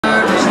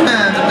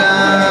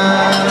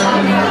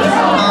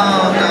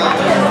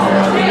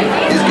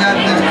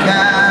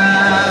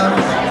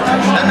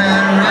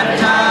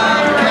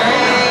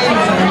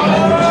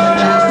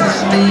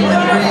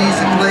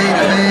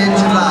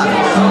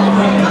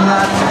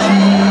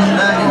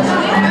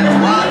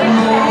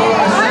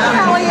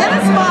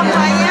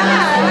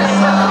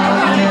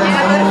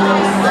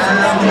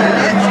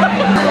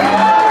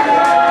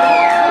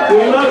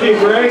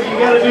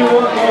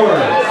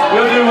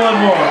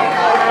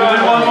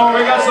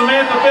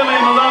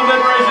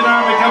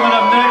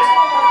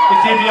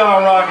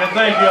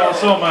thank you all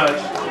so much.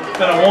 It's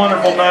been a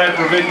wonderful night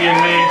for Vicki and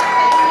me.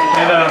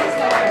 And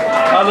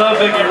I love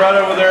Vicki right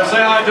over there. Say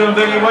hi to him,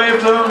 Vicki.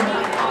 Wave to him.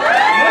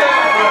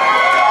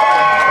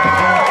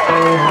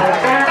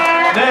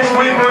 Next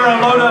week we're going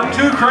to load up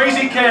 2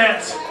 crazy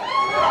cats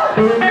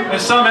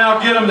and somehow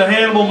get them to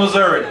Hannibal,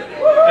 Missouri.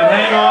 And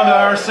hang on to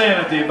our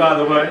sanity, by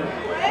the way.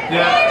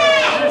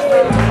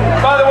 Yeah.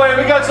 By the way,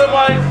 we got some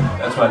like...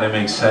 That's why they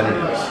make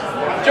sedatives.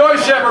 Joy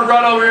Shepard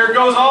right over here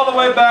goes all the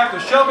way back to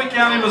Shelby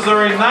County,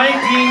 Missouri,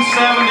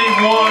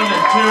 1971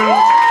 and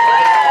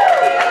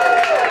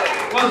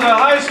 2. Was a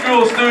high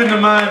school student of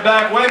mine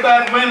way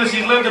back when, as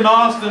she lived in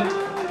Austin.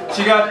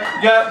 She got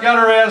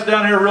her ass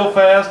down here real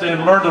fast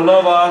and learned to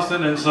love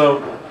Austin, and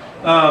so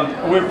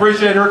we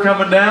appreciate her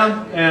coming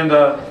down, and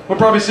we'll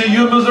probably see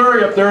you in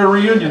Missouri up there at a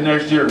reunion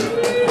next year.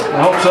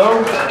 I hope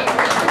so.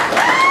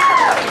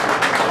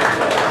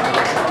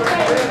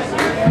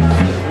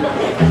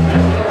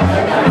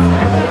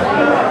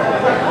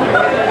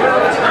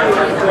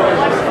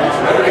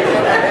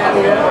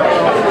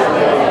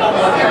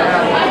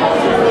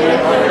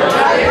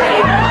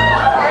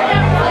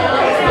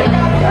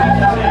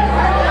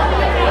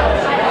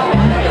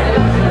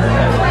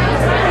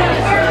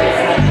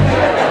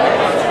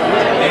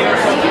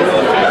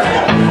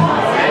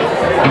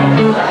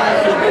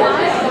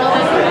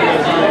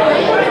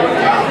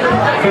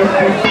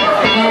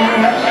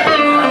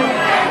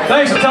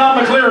 Thanks to Tom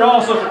McClear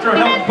also for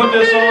helping put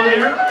this on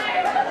here.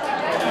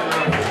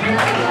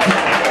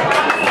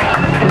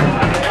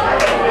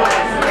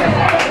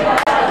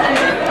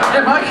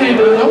 Yeah, my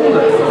cable is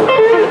older.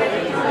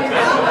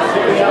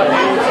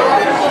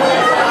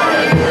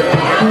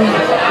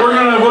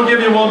 We'll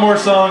give you one more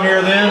song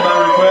here then by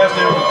request.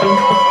 We're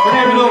gonna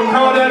have a little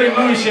Crawdaddy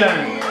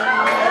Moonshine.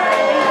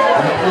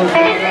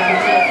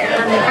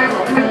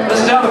 This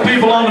is how the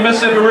people on the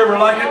Mississippi River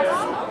like it.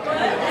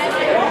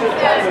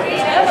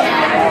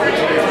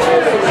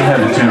 I have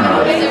the tune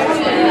on.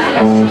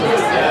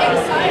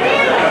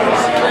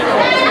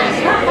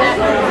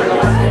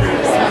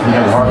 You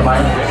have a hard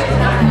mic?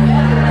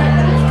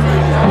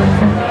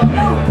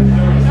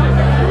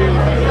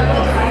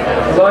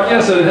 Well, I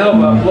guess it'd help I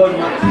plug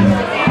my...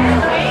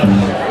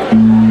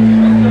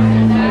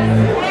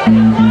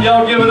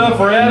 Y'all give it up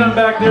for Adam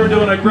back there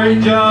doing a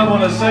great job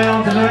on the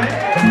sound tonight.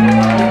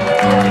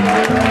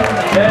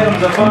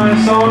 Adam's a fine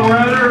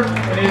songwriter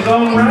in his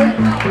own right.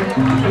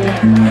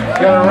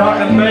 Got a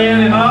rockin'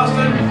 band in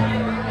Austin,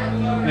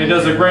 and he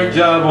does a great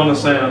job on the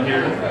sound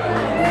here.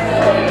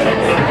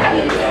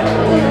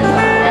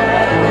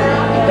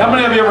 How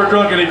many of you ever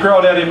drunk any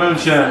Crawdaddy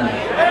Moonshine?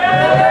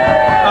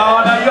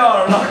 Oh, now y'all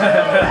are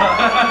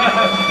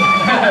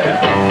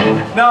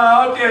lying.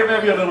 No, okay,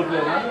 maybe a little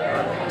bit.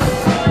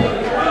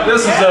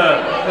 This is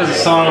a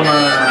song of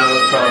mine.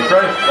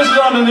 This is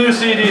on the new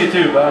CD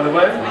too, by the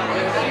way.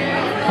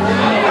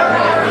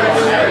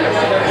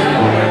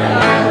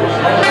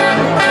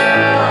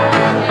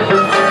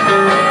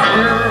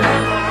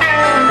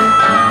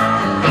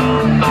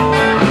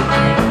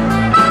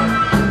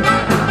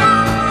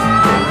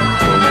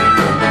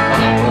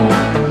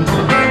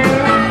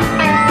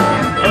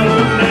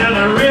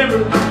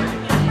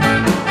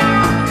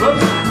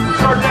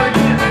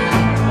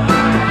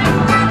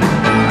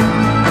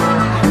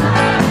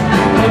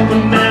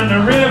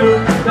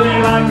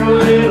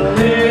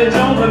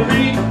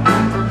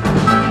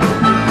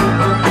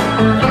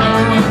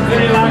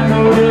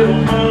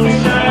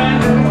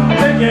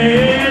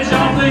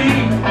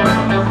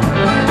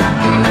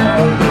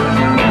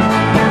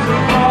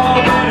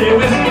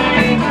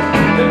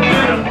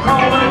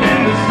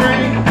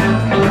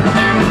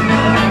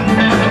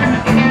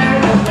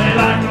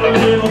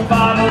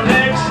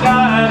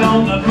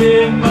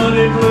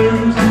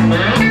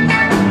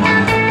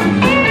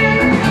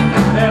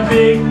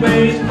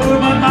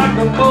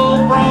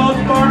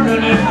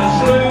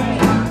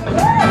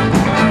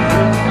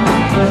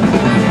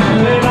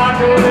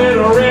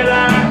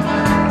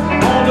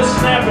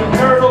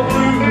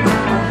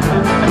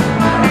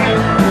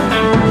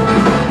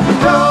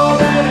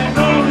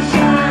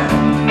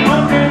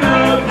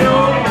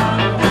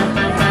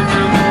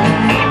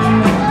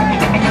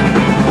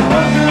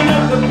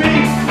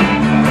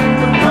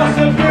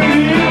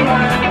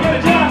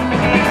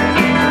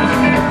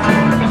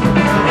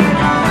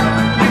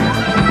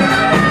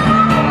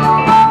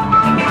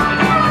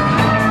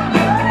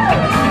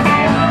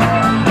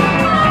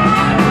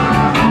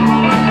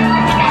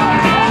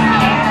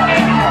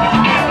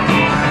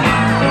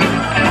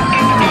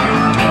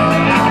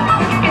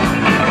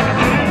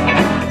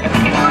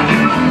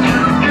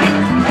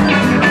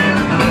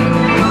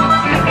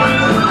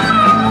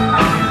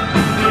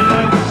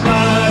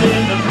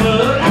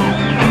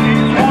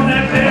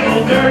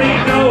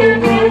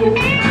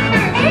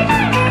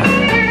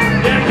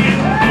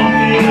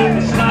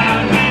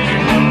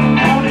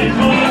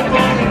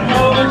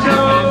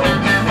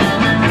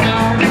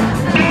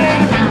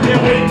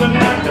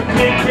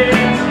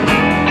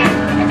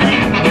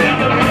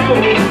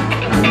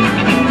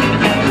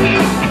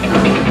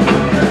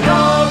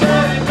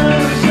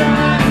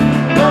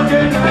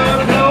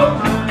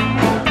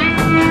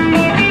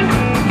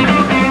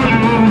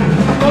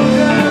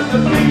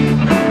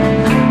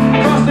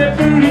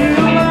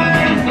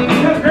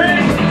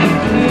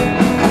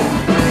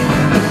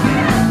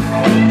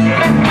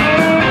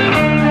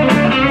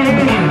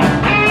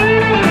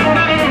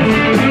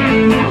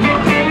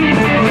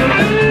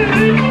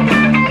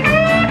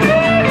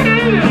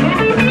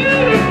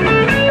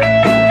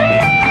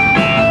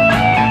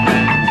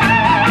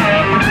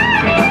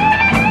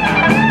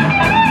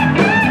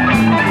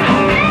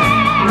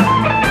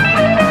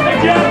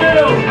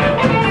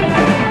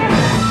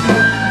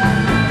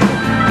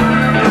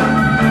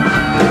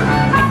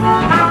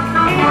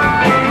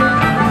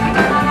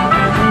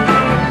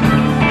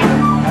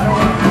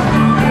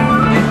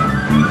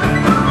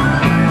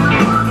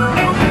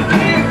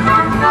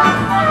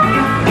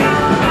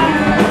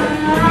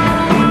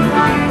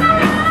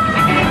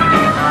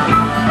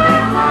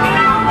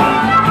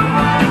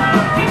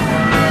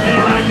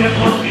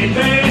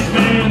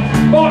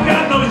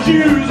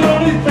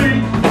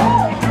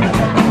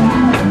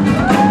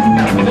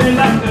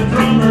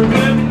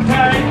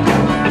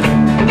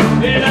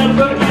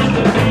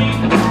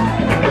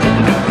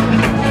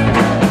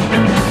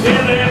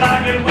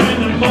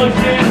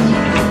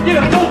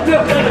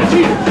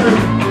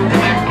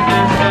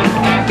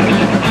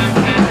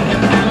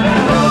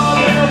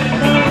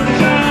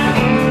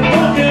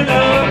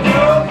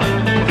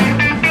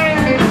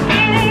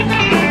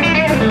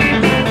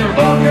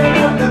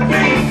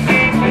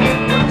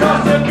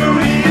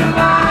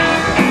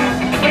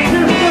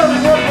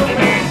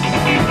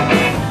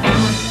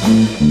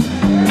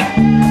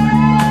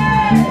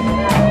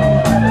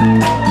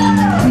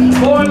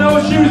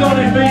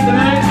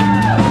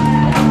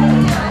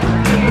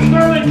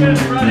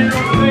 right here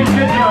on the bass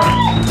guitar.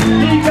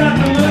 He got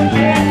the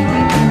Mudcats.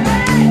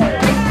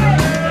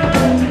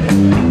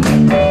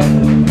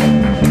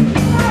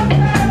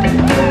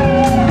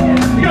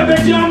 We got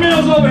Big John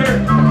Mills over here.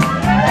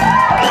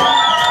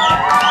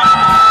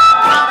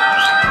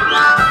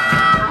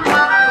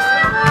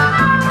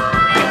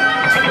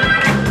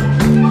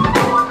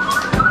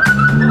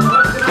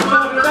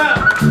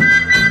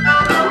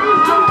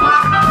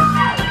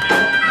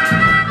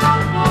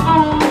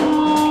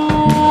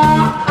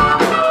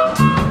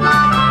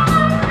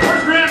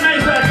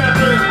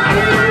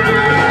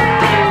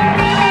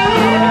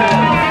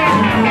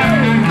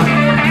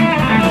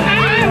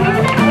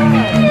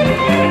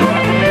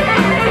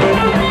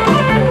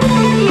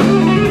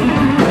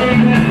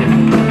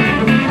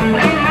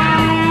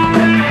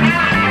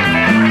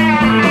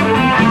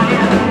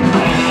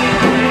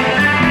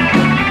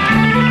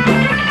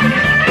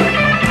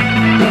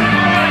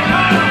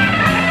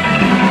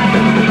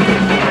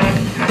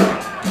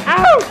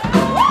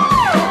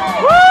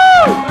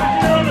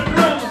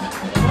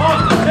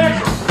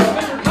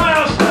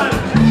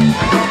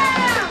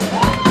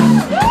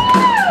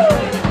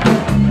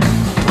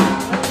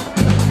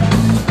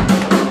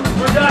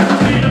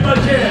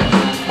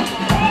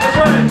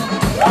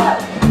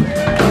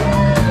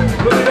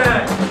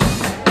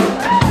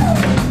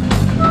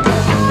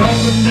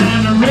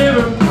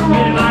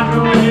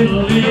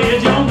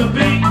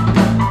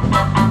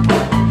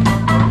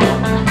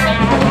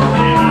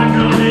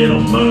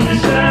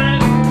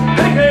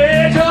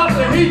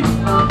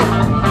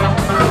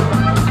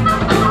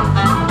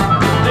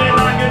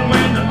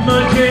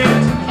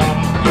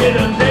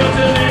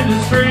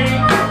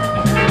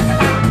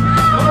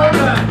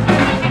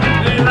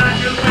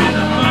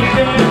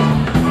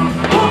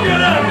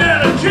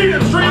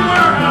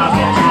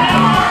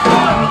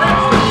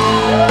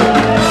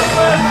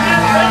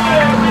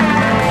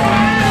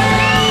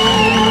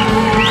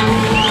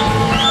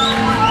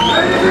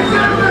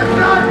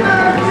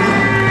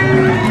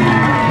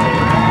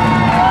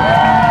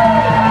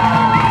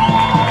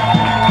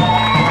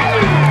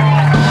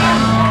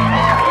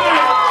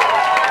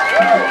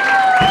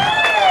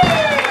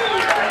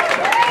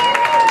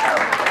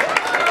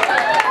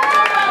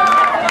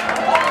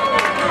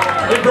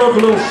 Broke a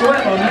little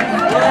sweat on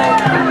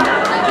that.